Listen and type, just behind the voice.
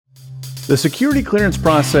The security clearance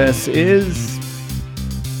process is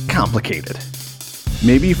complicated.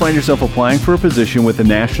 Maybe you find yourself applying for a position with the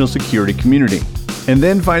national security community, and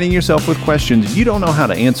then finding yourself with questions you don't know how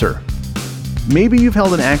to answer. Maybe you've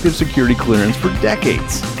held an active security clearance for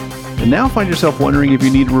decades, and now find yourself wondering if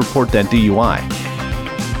you need to report that DUI.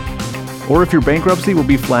 Or if your bankruptcy will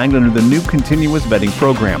be flagged under the new continuous vetting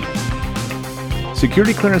program.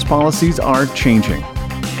 Security clearance policies are changing,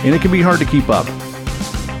 and it can be hard to keep up.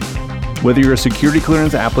 Whether you're a security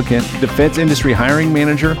clearance applicant, defense industry hiring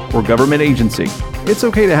manager, or government agency, it's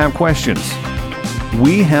okay to have questions.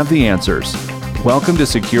 We have the answers. Welcome to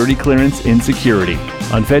Security Clearance in Security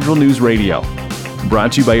on Federal News Radio.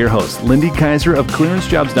 Brought to you by your hosts, Lindy Kaiser of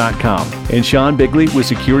ClearanceJobs.com and Sean Bigley with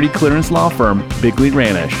security clearance law firm Bigley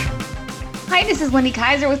Ranish. Hi, this is Lindy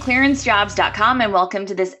Kaiser with ClearanceJobs.com, and welcome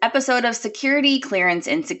to this episode of Security Clearance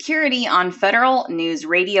in Security on Federal News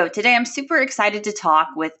Radio. Today, I'm super excited to talk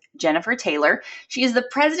with Jennifer Taylor. She is the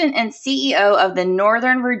president and CEO of the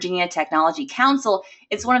Northern Virginia Technology Council.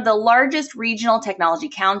 It's one of the largest regional technology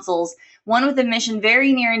councils, one with a mission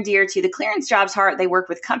very near and dear to the clearance jobs heart. They work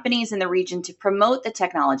with companies in the region to promote the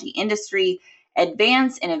technology industry,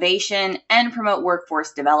 advance innovation, and promote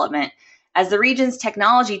workforce development. As the region's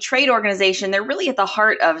technology trade organization, they're really at the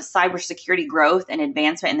heart of cybersecurity growth and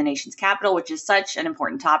advancement in the nation's capital, which is such an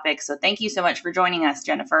important topic. So thank you so much for joining us,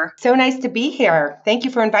 Jennifer. So nice to be here. Thank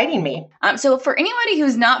you for inviting me. So for anybody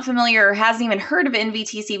who's not familiar or hasn't even heard of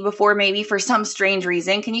NVTC before, maybe for some strange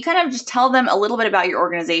reason, can you kind of just tell them a little bit about your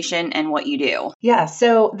organization and what you do? Yeah,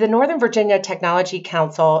 so the Northern Virginia Technology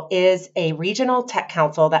Council is a regional tech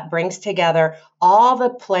council that brings together all the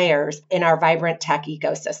players in our vibrant tech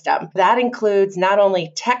ecosystem. That includes not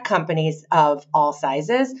only tech companies of all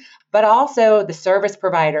sizes, but also the service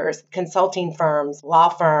providers, consulting firms, law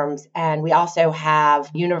firms, and we also have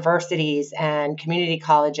universities and community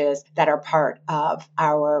colleges that are part of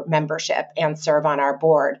our membership and serve on our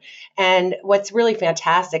board. And what's really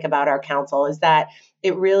fantastic about our council is that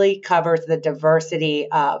it really covers the diversity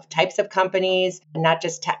of types of companies, not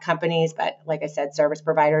just tech companies, but like I said, service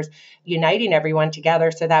providers, uniting everyone together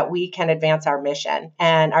so that we can advance our mission.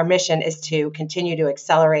 And our mission is to continue to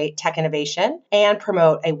accelerate tech innovation and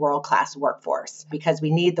promote a world-class workforce, because we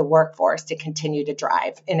need the workforce to continue to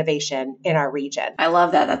drive innovation in our region. I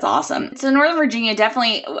love that. That's awesome. So Northern Virginia,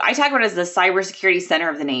 definitely, I talk about it as the cybersecurity center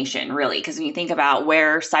of the nation, really, because when you think about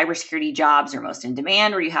where cybersecurity jobs are most in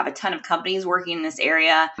demand, where you have a ton of companies working in this area,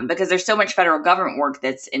 because there's so much federal government work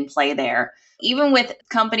that's in play there. Even with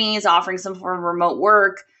companies offering some form of remote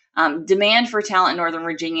work, demand for talent in Northern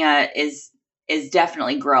Virginia is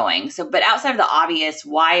definitely growing. So, but outside of the obvious,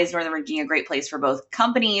 why is Northern Virginia a great place for both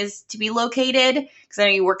companies to be located? Because I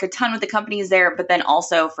know you work a ton with the companies there, but then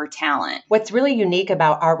also for talent. What's really unique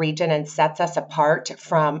about our region and sets us apart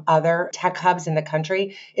from other tech hubs in the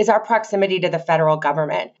country is our proximity to the federal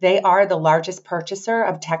government. They are the largest purchaser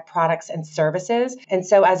of tech products and services. And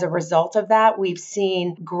so as a result of that, we've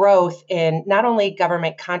seen growth in not only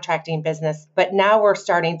government contracting business, but now we're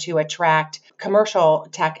starting to attract commercial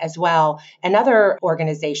tech as well, and other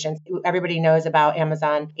organizations. Everybody knows about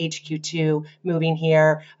Amazon HQ2 moving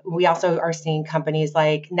here. We also are seeing companies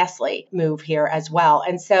like Nestle move here as well.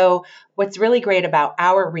 And so what's really great about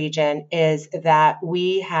our region is that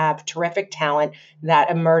we have terrific talent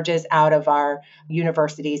that emerges out of our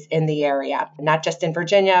universities in the area, not just in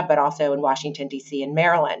Virginia, but also in Washington, D.C. and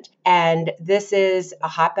Maryland. And this is a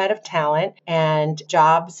hotbed of talent, and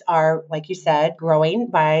jobs are, like you said, growing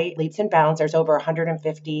by leaps and bounds. There's over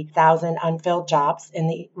 150,000 unfilled jobs in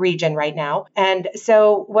the region right now. And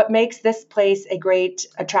so what makes this place a great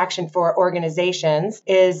attraction for organizations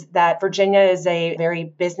is that Virginia is a very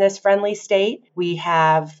business-friendly state. We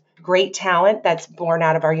have great talent that's born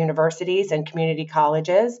out of our universities and community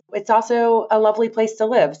colleges. It's also a lovely place to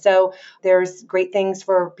live. So there's great things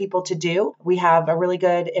for people to do. We have a really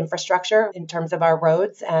good infrastructure in terms of our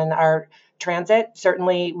roads and our transit.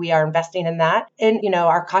 Certainly, we are investing in that. And,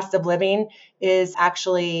 our cost of living is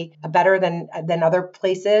actually better than other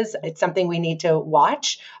places. It's something we need to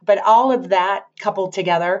watch. But all of that coupled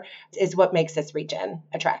together is what makes this region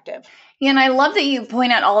attractive. Yeah, and I love that you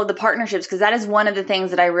point out all of the partnerships, because that is one of the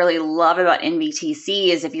things that I really love about NVTC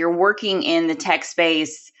is if you're working in the tech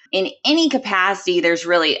space in any capacity, there's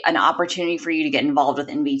really an opportunity for you to get involved with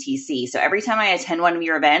NVTC. So every time I attend one of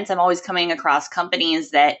your events, I'm always coming across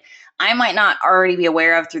companies that I might not already be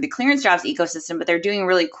aware of through the clearance jobs ecosystem, but they're doing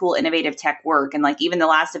really cool, innovative tech work. And like even the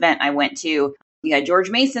last event I went to, You had George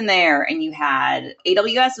Mason there, and you had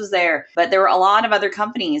AWS was there, but there were a lot of other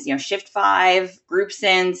companies, Shift5,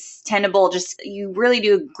 GroupSense, Tenable. Just you really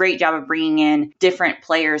do a great job of bringing in different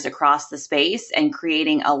players across the space and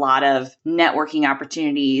creating a lot of networking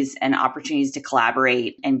opportunities and opportunities to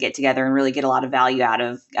collaborate and get together and really get a lot of value out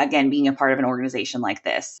of, again, being a part of an organization like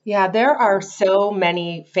this. Yeah, there are so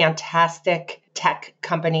many fantastic tech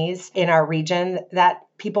companies in our region that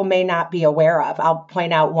people may not be aware of. I'll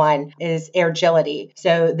point out one is Airgility.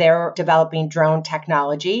 So they're developing drone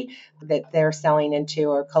technology that they're selling into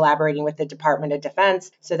or collaborating with the Department of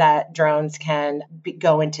Defense so that drones can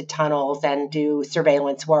go into tunnels and do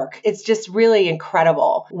surveillance work. It's just really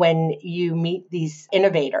incredible when you meet these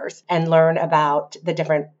innovators and learn about the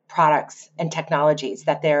different products and technologies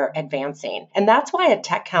that they're advancing. And that's why a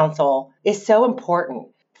tech council is so important.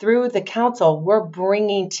 Through the council, we're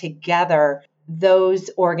bringing together those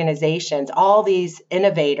organizations, all these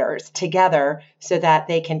innovators together so that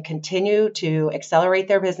they can continue to accelerate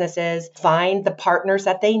their businesses, find the partners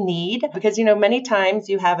that they need. Because, many times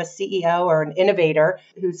you have a CEO or an innovator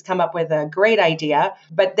who's come up with a great idea,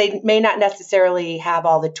 but they may not necessarily have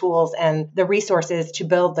all the tools and the resources to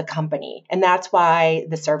build the company. And that's why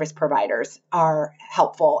the service providers are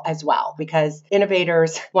helpful as well, because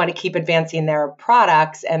innovators want to keep advancing their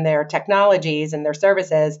products and their technologies and their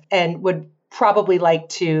services and would probably like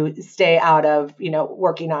to stay out of,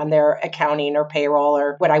 working on their accounting or payroll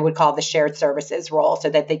or what I would call the shared services role so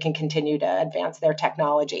that they can continue to advance their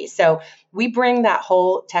technology. So we bring that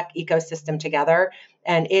whole tech ecosystem together.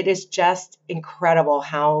 And it is just incredible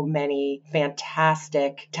how many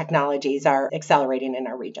fantastic technologies are accelerating in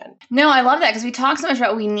our region. No, I love that because we talk so much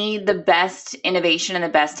about we need the best innovation and the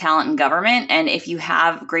best talent in government. And if you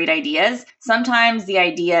have great ideas, sometimes the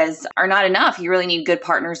ideas are not enough. You really need good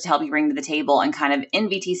partners to help you bring to the table. And kind of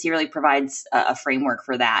NVTC really provides a framework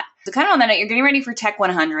for that. So kind of on that note, you're getting ready for Tech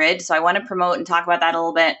 100. So I want to promote and talk about that a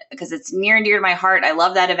little bit because it's near and dear to my heart. I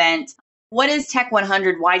love that event. What is Tech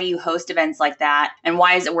 100? Why do you host events like that? And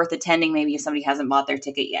why is it worth attending maybe if somebody hasn't bought their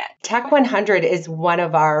ticket yet? Tech 100 is one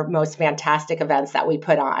of our most fantastic events that we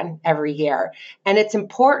put on every year. And it's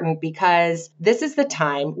important because this is the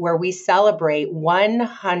time where we celebrate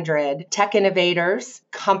 100 tech innovators,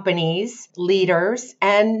 companies, leaders,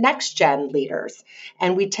 and next-gen leaders.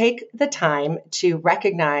 And we take the time to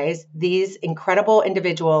recognize these incredible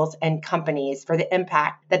individuals and companies for the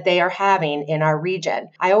impact that they are having in our region.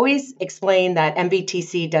 I always explain that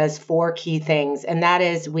MVTC does 4 key things, and that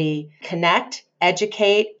is we connect,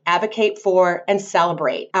 educate, advocate for, and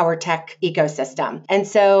celebrate our tech ecosystem. And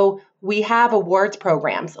so we have awards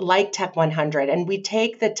programs like Tech 100, and we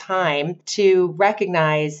take the time to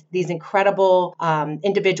recognize these incredible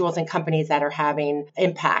individuals and companies that are having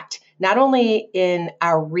impact, not only in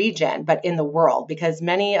our region, but in the world, because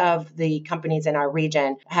many of the companies in our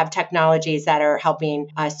region have technologies that are helping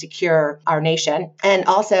secure our nation and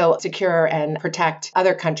also secure and protect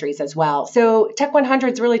other countries as well. So Tech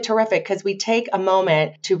 100 is really terrific because we take a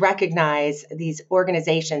moment to recognize these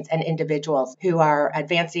organizations and individuals who are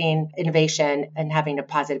advancing innovation and having a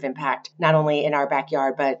positive impact, not only in our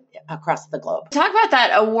backyard, but across the globe. Talk about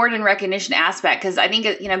that award and recognition aspect, because I think,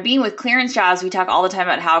 being with clearance jobs, we talk all the time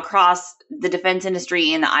about how across the defense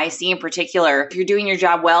industry and the IC in particular, if you're doing your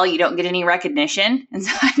job well, you don't get any recognition. And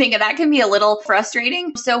so I think that can be a little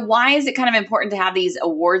frustrating. So why is it kind of important to have these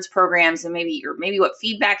awards programs, and maybe what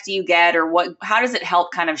feedback do you get, or how does it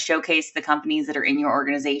help kind of showcase the companies that are in your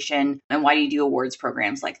organization, and why do you do awards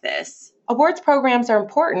programs like this? Awards programs are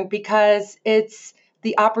important because it's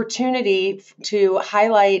the opportunity to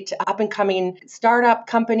highlight up-and-coming startup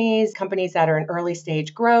companies that are in early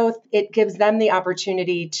stage growth. It gives them the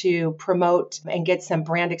opportunity to promote and get some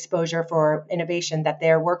brand exposure for innovation that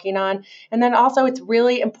they're working on. And then also it's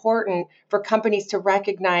really important for companies to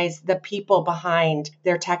recognize the people behind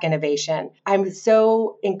their tech innovation. I'm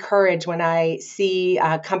so encouraged when I see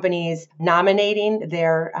companies nominating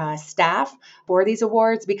their staff for these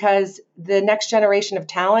awards, because the next generation of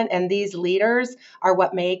talent and these leaders are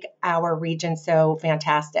what make our region so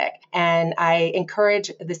fantastic. And I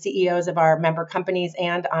encourage the CEOs of our member companies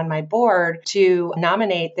and on my board to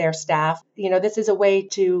nominate their staff. This is a way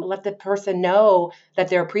to let the person know that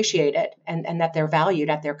they're appreciated and that they're valued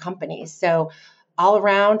at their companies. So all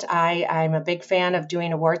around, I'm a big fan of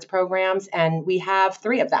doing awards programs, and we have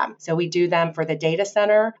 3 of them. So we do them for the data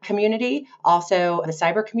center community, also the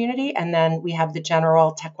cyber community, and then we have the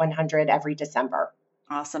general Tech 100 every December.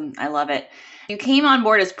 Awesome. I love it. You came on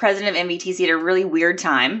board as president of MVTC at a really weird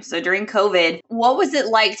time. So during COVID, what was it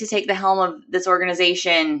like to take the helm of this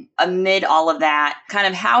organization amid all of that? Kind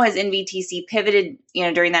of how has MVTC pivoted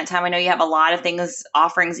during that time? I know you have a lot of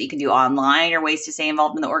offerings that you can do online or ways to stay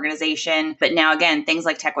involved in the organization. But now, again, things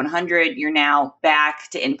like Tech 100, you're now back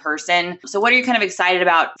to in person. So what are you kind of excited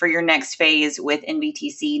about for your next phase with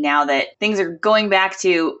NBTC now that things are going back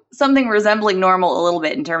to something resembling normal a little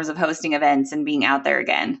bit in terms of hosting events and being out there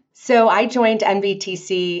again? So I joined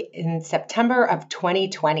NBTC in September of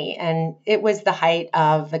 2020, and it was the height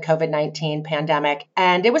of the COVID-19 pandemic,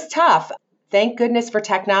 and it was tough. Thank goodness for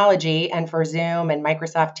technology and for Zoom and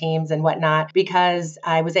Microsoft Teams and whatnot, because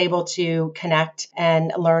I was able to connect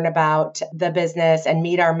and learn about the business and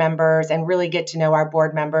meet our members and really get to know our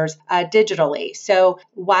board members digitally. So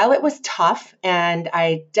while it was tough, and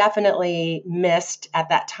I definitely missed at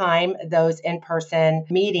that time those in-person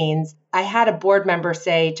meetings, I had a board member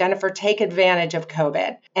say, Jennifer, take advantage of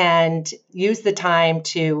COVID and use the time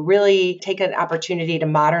to really take an opportunity to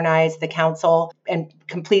modernize the council and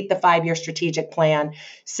complete the 5-year strategic plan.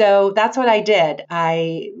 So that's what I did.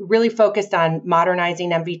 I really focused on modernizing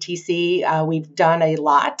MVTC. We've done a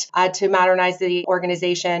lot to modernize the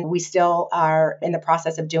organization. We still are in the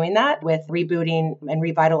process of doing that with rebooting and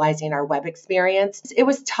revitalizing our web experience. It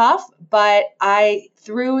was tough, but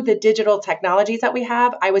through the digital technologies that we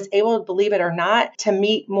have, I was able, believe it or not, to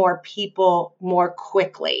meet more people more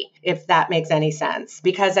quickly, if that makes any sense,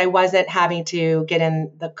 because I wasn't having to get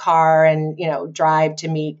in the car and, drive to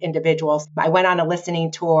meet individuals. I went on a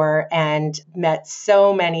listening tour and met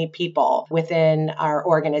so many people within our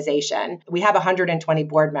organization. We have 120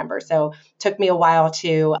 board members, so it took me a while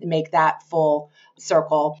to make that full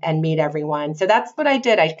circle and meet everyone. So that's what I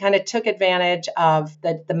did. I kind of took advantage of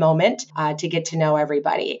the moment to get to know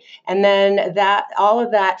everybody. And then all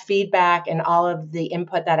of that feedback and all of the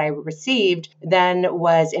input that I received then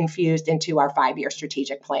was infused into our 5-year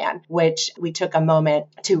strategic plan, which we took a moment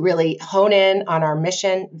to really hone in on our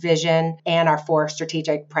mission, vision, and our 4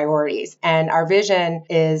 strategic priorities. And our vision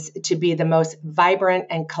is to be the most vibrant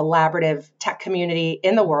and collaborative tech community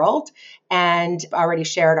in the world. And already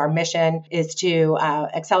shared our mission is to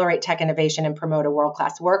accelerate tech innovation and promote a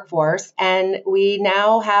world-class workforce. And we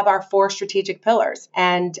now have our 4 strategic pillars.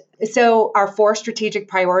 And so our 4 strategic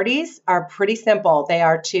priorities are pretty simple. They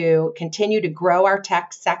are to continue to grow our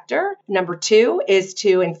tech sector. Number 2 is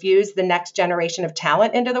to infuse the next generation of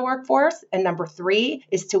talent into the workforce. And number 3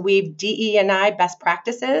 is to weave DE&I best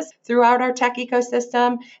practices throughout our tech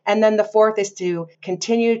ecosystem. And then the 4th is to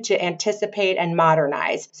continue to anticipate and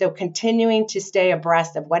modernize. So continuing to stay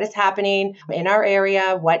abreast of what is happening in our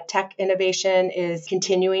area, what tech innovation is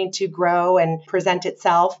continuing to grow and present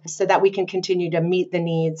itself so that we can continue to meet the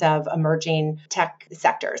needs of emerging tech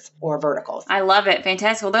sectors or verticals. I love it.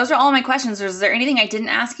 Fantastic. Well, those are all my questions. Is there anything I didn't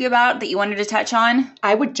ask you about that you wanted to touch on?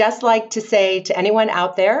 I would just like to say to anyone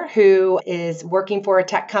out there who is working for a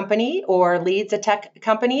tech company or leads a tech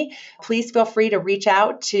company, please feel free to reach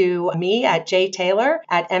out to me at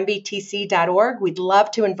jtaylor@mbtc.org. We'd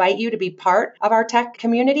love to invite you to be part of our tech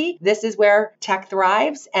community. This is where tech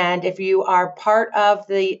thrives. And if you are part of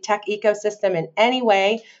the tech ecosystem in any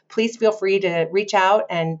way, please feel free to reach out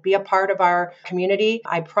and be a part of our community.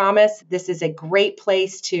 I promise this is a great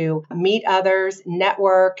place to meet others,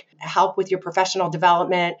 network, help with your professional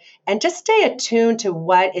development, and just stay attuned to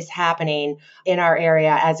what is happening in our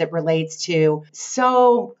area as it relates to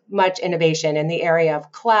so much innovation in the area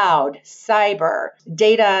of cloud, cyber,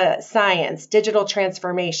 data science, digital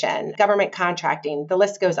transformation, government contracting. The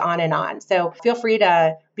list goes on and on. So feel free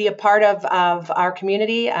to be a part of our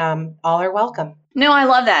community. All are welcome. No, I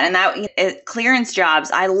love that. And that clearance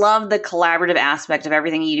jobs, I love the collaborative aspect of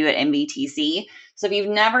everything you do at NBTC. So if you've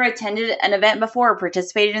never attended an event before or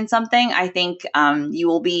participated in something, I think you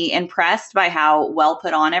will be impressed by how well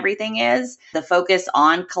put on everything is. The focus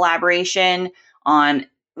on collaboration, on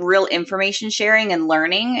real information sharing and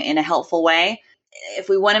learning in a helpful way. If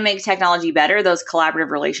we want to make technology better, those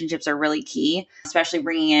collaborative relationships are really key, especially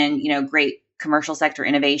bringing in, great commercial sector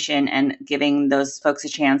innovation and giving those folks a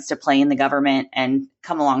chance to play in the government and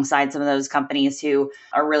come alongside some of those companies who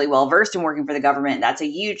are really well versed in working for the government. That's a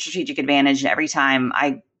huge strategic advantage. And every time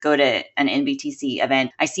I go to an NBTC event,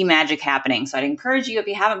 I see magic happening. So I'd encourage you, if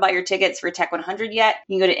you haven't bought your tickets for Tech 100 yet,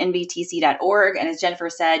 you can go to nbtc.org. And as Jennifer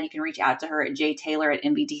said, you can reach out to her at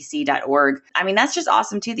jtaylor@nbtc.org. I mean, that's just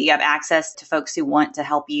awesome too, that you have access to folks who want to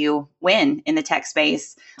help you win in the tech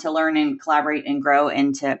space, to learn and collaborate and grow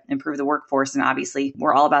and to improve the workforce. And obviously,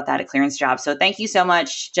 we're all about that at Clearance Jobs. So thank you so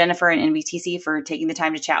much, Jennifer and NBTC, for taking the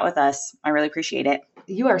time to chat with us. I really appreciate it.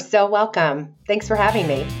 You are so welcome. Thanks for having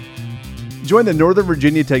me. Join the Northern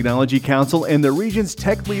Virginia Technology Council and the region's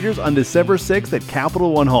tech leaders on December 6th at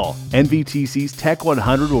Capital One Hall. NVTC's Tech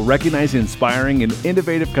 100 will recognize inspiring and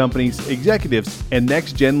innovative companies, executives, and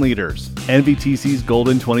next-gen leaders. NVTC's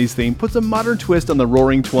Golden 20s theme puts a modern twist on the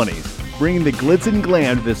Roaring 20s, bringing the glitz and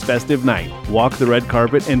glam to this festive night. Walk the red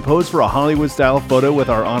carpet and pose for a Hollywood-style photo with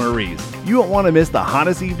our honorees. You won't want to miss the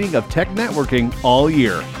hottest evening of tech networking all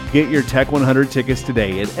year. Get your Tech 100 tickets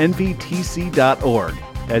today at nvtc.org.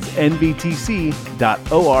 That's nvtc.org.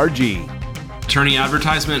 Attorney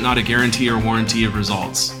advertisement, not a guarantee or warranty of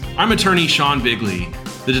results. I'm attorney Sean Bigley.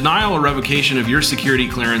 The denial or revocation of your security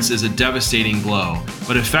clearance is a devastating blow,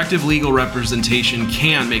 but effective legal representation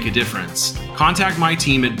can make a difference. Contact my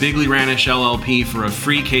team at Bigley Ranish LLP for a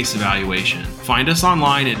free case evaluation. Find us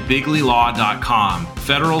online at bigleylaw.com.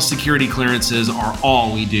 Federal security clearances are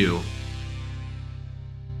all we do.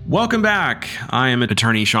 Welcome back. I am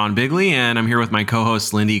attorney Sean Bigley, and I'm here with my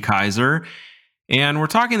co-host Lindy Kaiser. And we're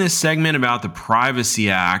talking this segment about the Privacy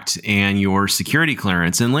Act and your security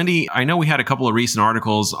clearance. And Lindy, I know we had a couple of recent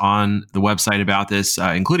articles on the website about this,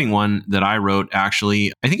 including one that I wrote,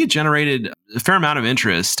 actually. I think it generated a fair amount of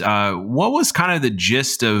interest. What was kind of the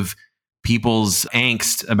gist of people's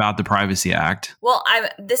angst about the Privacy Act? Well,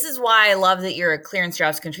 this is why I love that you're a Clearance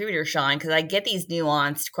Jobs contributor, Sean, because I get these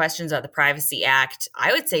nuanced questions about the Privacy Act,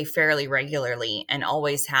 I would say fairly regularly and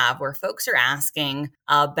always have, where folks are asking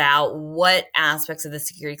about what aspects of the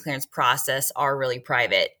security clearance process are really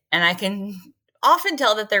private. And I can often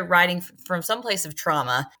tell that they're writing from some place of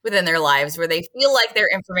trauma within their lives where they feel like their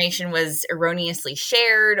information was erroneously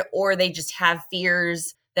shared, or they just have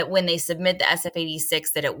fears that when they submit the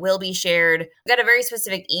SF-86 that it will be shared. I got a very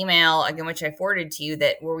specific email, again, which I forwarded to you,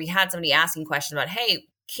 where we had somebody asking questions about, hey,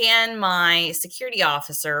 can my security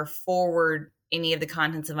officer forward any of the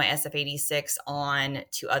contents of my SF-86 on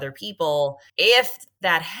to other people? If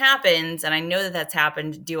that happens, and I know that that's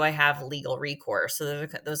happened, do I have legal recourse? So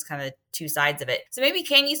those kind of two sides of it. So maybe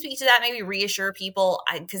can you speak to that? Maybe reassure people,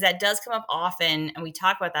 because that does come up often, and we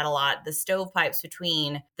talk about that a lot, the stovepipes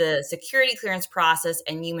between the security clearance process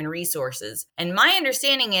and human resources. And my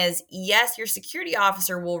understanding is, yes, your security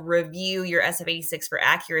officer will review your SF-86 for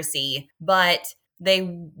accuracy, but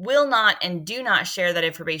they will not and do not share that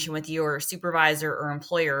information with your supervisor or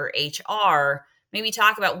employer or HR. Maybe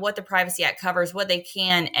talk about what the Privacy Act covers, what they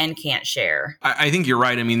can and can't share. I think you're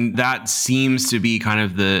right. I mean, that seems to be kind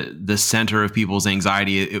of the center of people's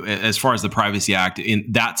anxiety as far as the Privacy Act in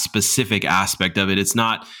that specific aspect of it. It's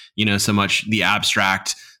not, so much the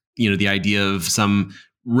abstract, the idea of some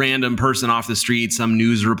random person off the street, some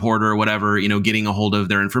news reporter or whatever, getting a hold of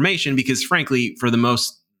their information, because frankly, for the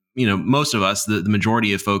most of us, the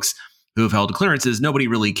majority of folks who have held clearances, nobody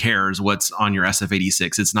really cares what's on your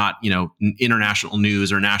SF-86. It's not, international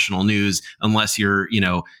news or national news unless you're,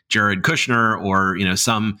 Jared Kushner or,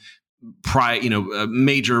 some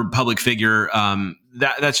major public figure.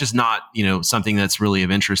 That's just not, something that's really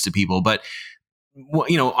of interest to people. But,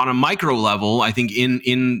 on a micro level, I think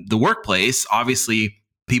in the workplace, obviously,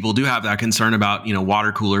 people do have that concern about,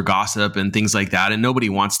 water cooler gossip and things like that. And nobody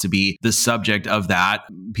wants to be the subject of that.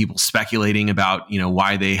 People speculating about,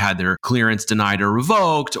 why they had their clearance denied or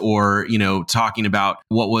revoked, or, talking about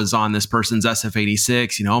what was on this person's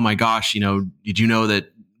SF-86. Oh my gosh, did you know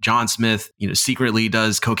that John Smith, secretly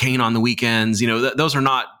does cocaine on the weekends? Those are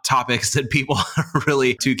not topics that people are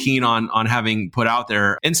really too keen on having put out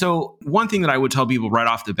there. And so one thing that I would tell people right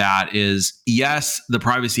off the bat is, yes, the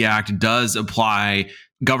Privacy Act does apply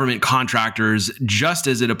government contractors just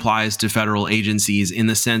as it applies to federal agencies, in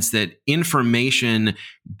the sense that information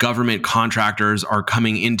government contractors are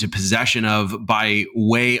coming into possession of by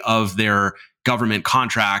way of their government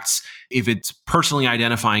contracts, if it's personally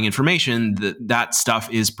identifying information, that stuff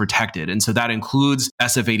is protected. And so that includes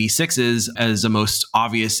SF-86s as the most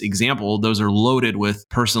obvious example. Those are loaded with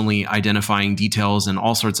personally identifying details and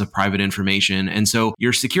all sorts of private information. And so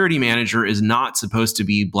your security manager is not supposed to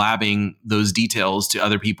be blabbing those details to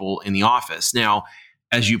other people in the office. Now,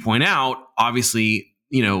 as you point out, obviously,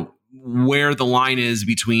 where the line is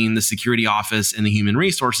between the security office and the human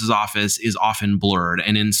resources office is often blurred.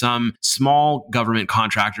 And in some small government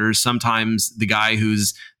contractors, sometimes the guy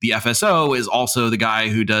who's the FSO is also the guy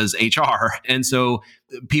who does HR. And so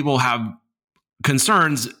people have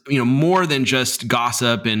concerns, more than just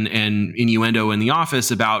gossip and innuendo in the office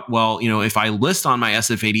about, well, if I list on my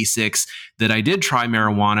SF-86 that I did try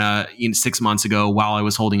marijuana 6 months ago while I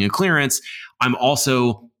was holding a clearance, I'm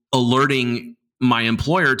also alerting my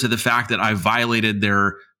employer to the fact that I violated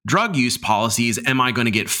their drug use policies, am I going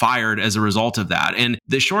to get fired as a result of that? And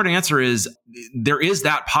the short answer is there is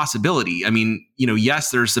that possibility. I mean, yes,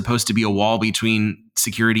 there's supposed to be a wall between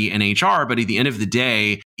security and HR, but at the end of the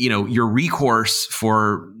day, your recourse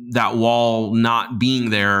for that wall not being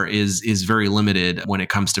there is very limited when it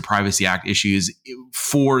comes to Privacy Act issues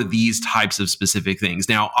for these types of specific things.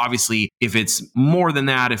 Now, obviously, if it's more than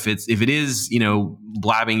that, if it is,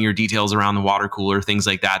 blabbing your details around the water cooler, things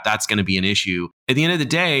like that, that's going to be an issue. At the end of the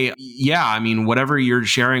day, yeah, I mean, whatever you're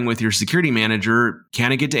sharing with your security manager,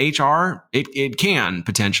 can it get to HR? It can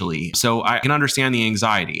potentially. So I can understand the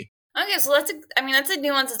anxiety. Okay, so that's a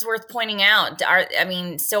nuance that's worth pointing out.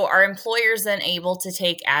 So are employers then able to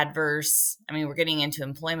take adverse, we're getting into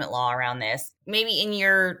employment law around this. Maybe in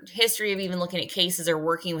your history of even looking at cases or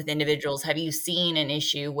working with individuals, have you seen an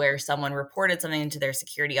issue where someone reported something to their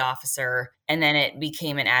security officer and then it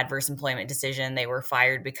became an adverse employment decision? They were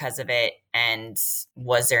fired because of it. And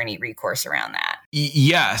was there any recourse around that?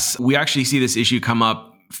 Yes, we actually see this issue come up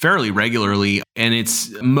fairly regularly. And it's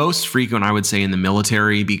most frequent, I would say, in the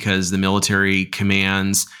military, because the military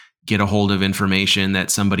commands get a hold of information that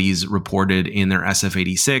somebody's reported in their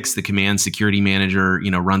SF-86. The command security manager,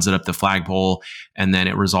 runs it up the flagpole, and then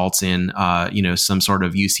it results in, some sort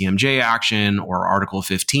of UCMJ action or Article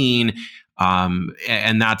 15.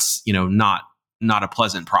 And that's, not a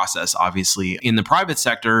pleasant process, obviously. In the private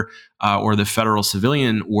sector or the federal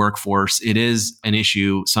civilian workforce, it is an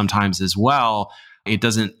issue sometimes as well. It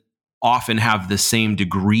doesn't often have the same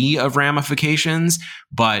degree of ramifications,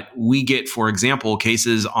 but we get, for example,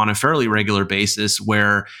 cases on a fairly regular basis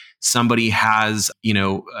where somebody has,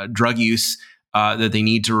 drug use that they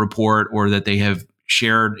need to report or that they have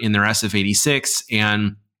shared in their SF-86,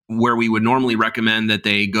 and where we would normally recommend that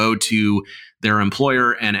they go to their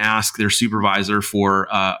employer and ask their supervisor for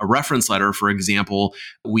a reference letter, for example,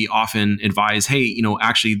 we often advise, hey,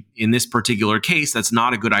 actually in this particular case, that's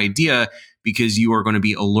not a good idea, because you are going to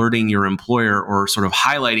be alerting your employer or sort of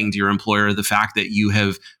highlighting to your employer the fact that you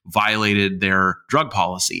have violated their drug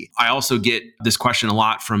policy. I also get this question a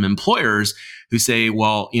lot from employers who say,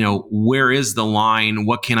 well, where is the line?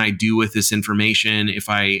 What can I do with this information if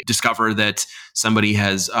I discover that somebody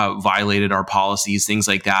has violated our policies, things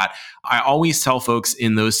like that? I always tell folks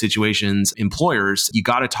in those situations, employers, you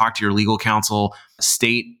got to talk to your legal counsel.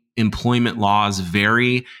 State employment laws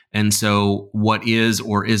vary. And so what is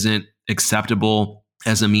or isn't acceptable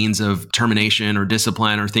as a means of termination or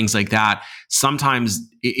discipline or things like that, sometimes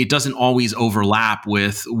it doesn't always overlap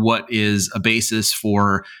with what is a basis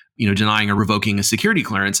for, denying or revoking a security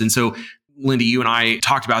clearance. And so, Lindy, you and I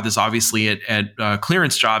talked about this obviously at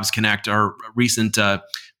Clearance Jobs Connect, our recent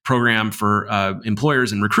program for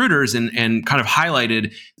employers and recruiters, and kind of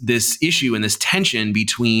highlighted this issue and this tension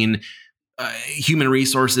between human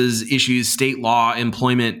resources issues, state law,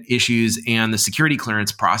 employment issues, and the security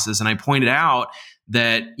clearance process. And I pointed out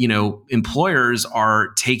that, employers are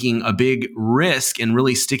taking a big risk and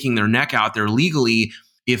really sticking their neck out there legally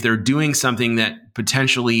if they're doing something that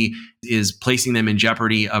potentially is placing them in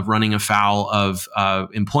jeopardy of running afoul of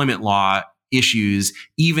employment law issues,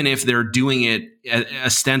 even if they're doing it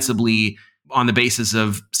ostensibly on the basis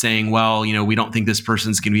of saying, well, we don't think this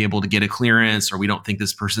person's going to be able to get a clearance, or we don't think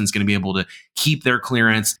this person's going to be able to keep their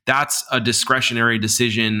clearance. That's a discretionary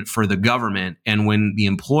decision for the government. And when the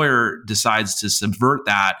employer decides to subvert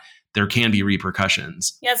that, there can be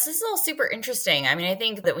repercussions. Yes, this is all super interesting. I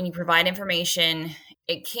think that when you provide information,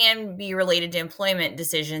 it can be related to employment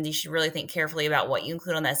decisions. You should really think carefully about what you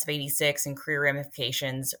include on the SF-86 and career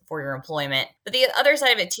ramifications for your employment. But the other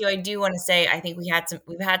side of it too, I do want to say, I think we've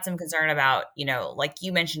had some concern about, like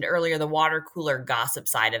you mentioned earlier, the water cooler gossip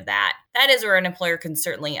side of that. That is where an employer can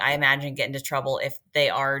certainly, I imagine, get into trouble if they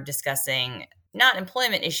are discussing not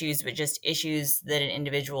employment issues, but just issues that an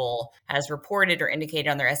individual has reported or indicated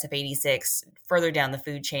on their SF-86 further down the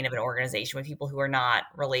food chain of an organization with people who are not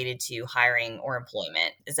related to hiring or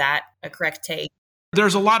employment. Is that a correct take?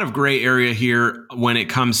 There's a lot of gray area here when it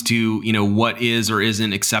comes to, what is or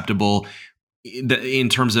isn't acceptable in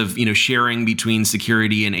terms of, sharing between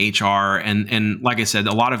security and HR. And like I said,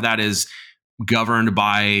 a lot of that is governed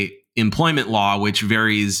by employment law, which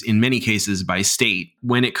varies in many cases by state.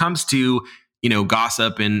 When it comes to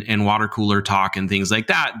gossip and water cooler talk and things like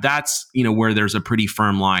that, that's, where there's a pretty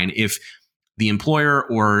firm line. If the employer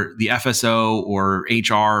or the FSO or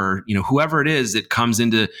HR or, whoever it is that comes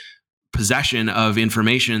into possession of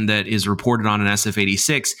information that is reported on an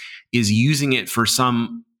SF-86 is using it for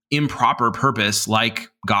some improper purpose, like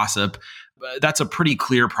gossip, that's a pretty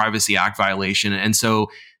clear Privacy Act violation. And so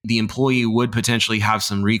the employee would potentially have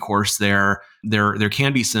some recourse there. There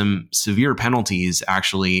can be some severe penalties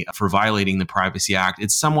actually for violating the Privacy Act.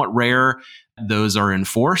 It's somewhat rare those are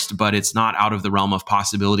enforced, but it's not out of the realm of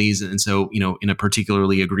possibilities. And so, in a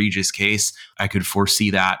particularly egregious case, I could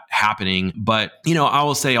foresee that happening. But, I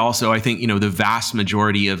will say also, I think, the vast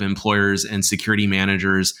majority of employers and security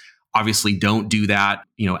managers obviously don't do that,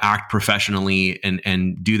 act professionally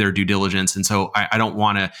and do their due diligence. And so I don't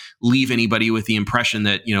want to leave anybody with the impression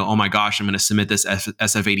that, oh my gosh, I'm going to submit this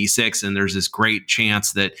SF-86 and there's this great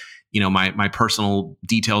chance that, my personal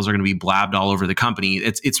details are going to be blabbed all over the company.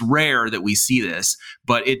 It's rare that we see this,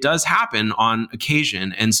 but it does happen on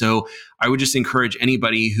occasion. And so I would just encourage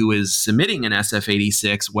anybody who is submitting an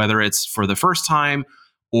SF-86, whether it's for the first time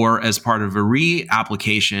or as part of a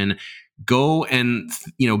re-application, go and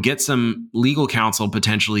get some legal counsel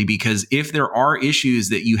potentially, because if there are issues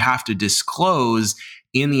that you have to disclose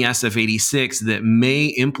in the SF-86 that may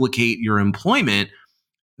implicate your employment,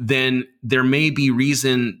 then there may be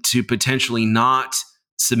reason to potentially not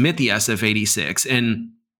submit the SF-86 and,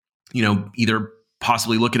 either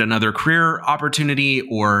possibly look at another career opportunity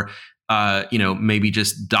or, maybe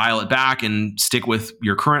just dial it back and stick with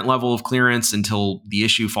your current level of clearance until the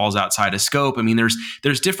issue falls outside of scope. I mean,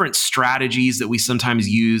 there's different strategies that we sometimes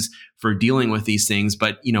use for dealing with these things,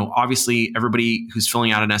 but, obviously everybody who's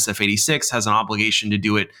filling out an SF-86 has an obligation to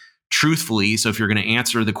do it truthfully. So if you're going to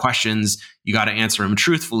answer the questions, you got to answer them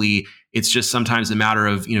truthfully. It's just sometimes a matter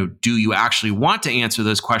of, do you actually want to answer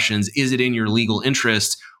those questions? Is it in your legal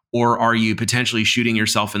interest? Or are you potentially shooting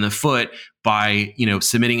yourself in the foot by,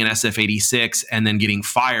 submitting an SF-86 and then getting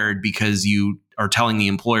fired because you are telling the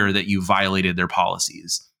employer that you violated their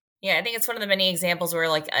policies? Yeah, I think it's one of the many examples where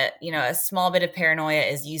a small bit of paranoia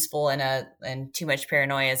is useful and too much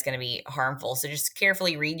paranoia is going to be harmful. So just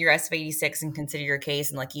carefully read your SF-86 and consider your case.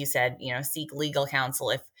 And like you said, seek legal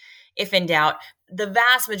counsel if in doubt. The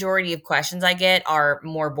vast majority of questions I get are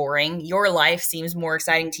more boring. Your life seems more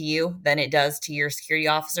exciting to you than it does to your security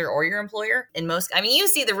officer or your employer. You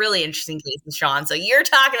see the really interesting cases, Sean. So you're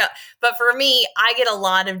talking about, but for me, I get a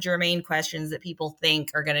lot of germane questions that people think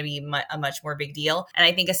are going to be a much more big deal. And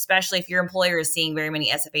I think especially if your employer is seeing very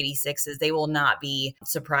many SF-86s, they will not be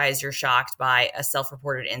surprised or shocked by a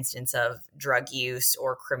self-reported instance of drug use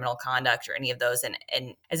or criminal conduct or any of those. And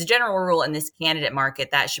as a general rule in this candidate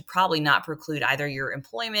market, that should probably not preclude either your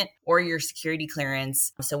employment or your security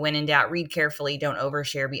clearance. So when in doubt, read carefully, don't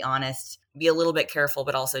overshare, be honest, be a little bit careful,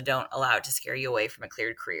 but also don't allow it to scare you away from a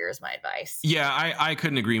cleared career is my advice. Yeah, I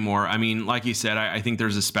couldn't agree more. I mean, like you said, I think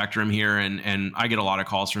there's a spectrum here and I get a lot of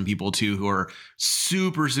calls from people too who are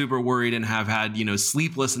super, super worried and have had,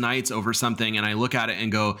 sleepless nights over something. And I look at it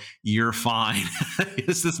and go, you're fine.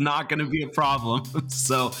 This is not going to be a problem.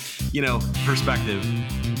 So, perspective.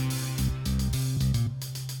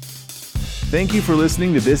 Thank you for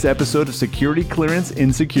listening to this episode of Security Clearance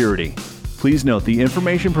in Security. Please note the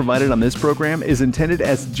information provided on this program is intended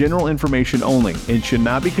as general information only and should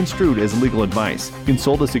not be construed as legal advice.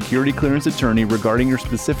 Consult a security clearance attorney regarding your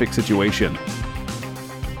specific situation.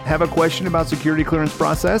 Have a question about security clearance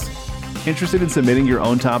process? Interested in submitting your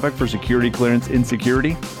own topic for Security Clearance in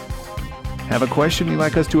Security? Have a question you'd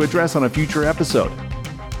like us to address on a future episode?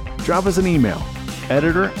 Drop us an email,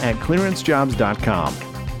 editor@clearancejobs.com.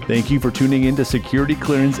 Thank you for tuning in to Security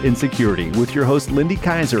Clearance in Security with your host Lindy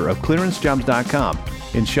Kaiser of ClearanceJobs.com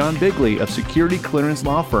and Sean Bigley of security clearance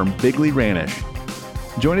law firm Bigley Ranish.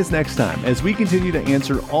 Join us next time as we continue to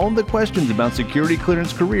answer all the questions about security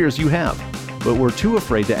clearance careers you have, but we're too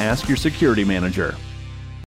afraid to ask your security manager.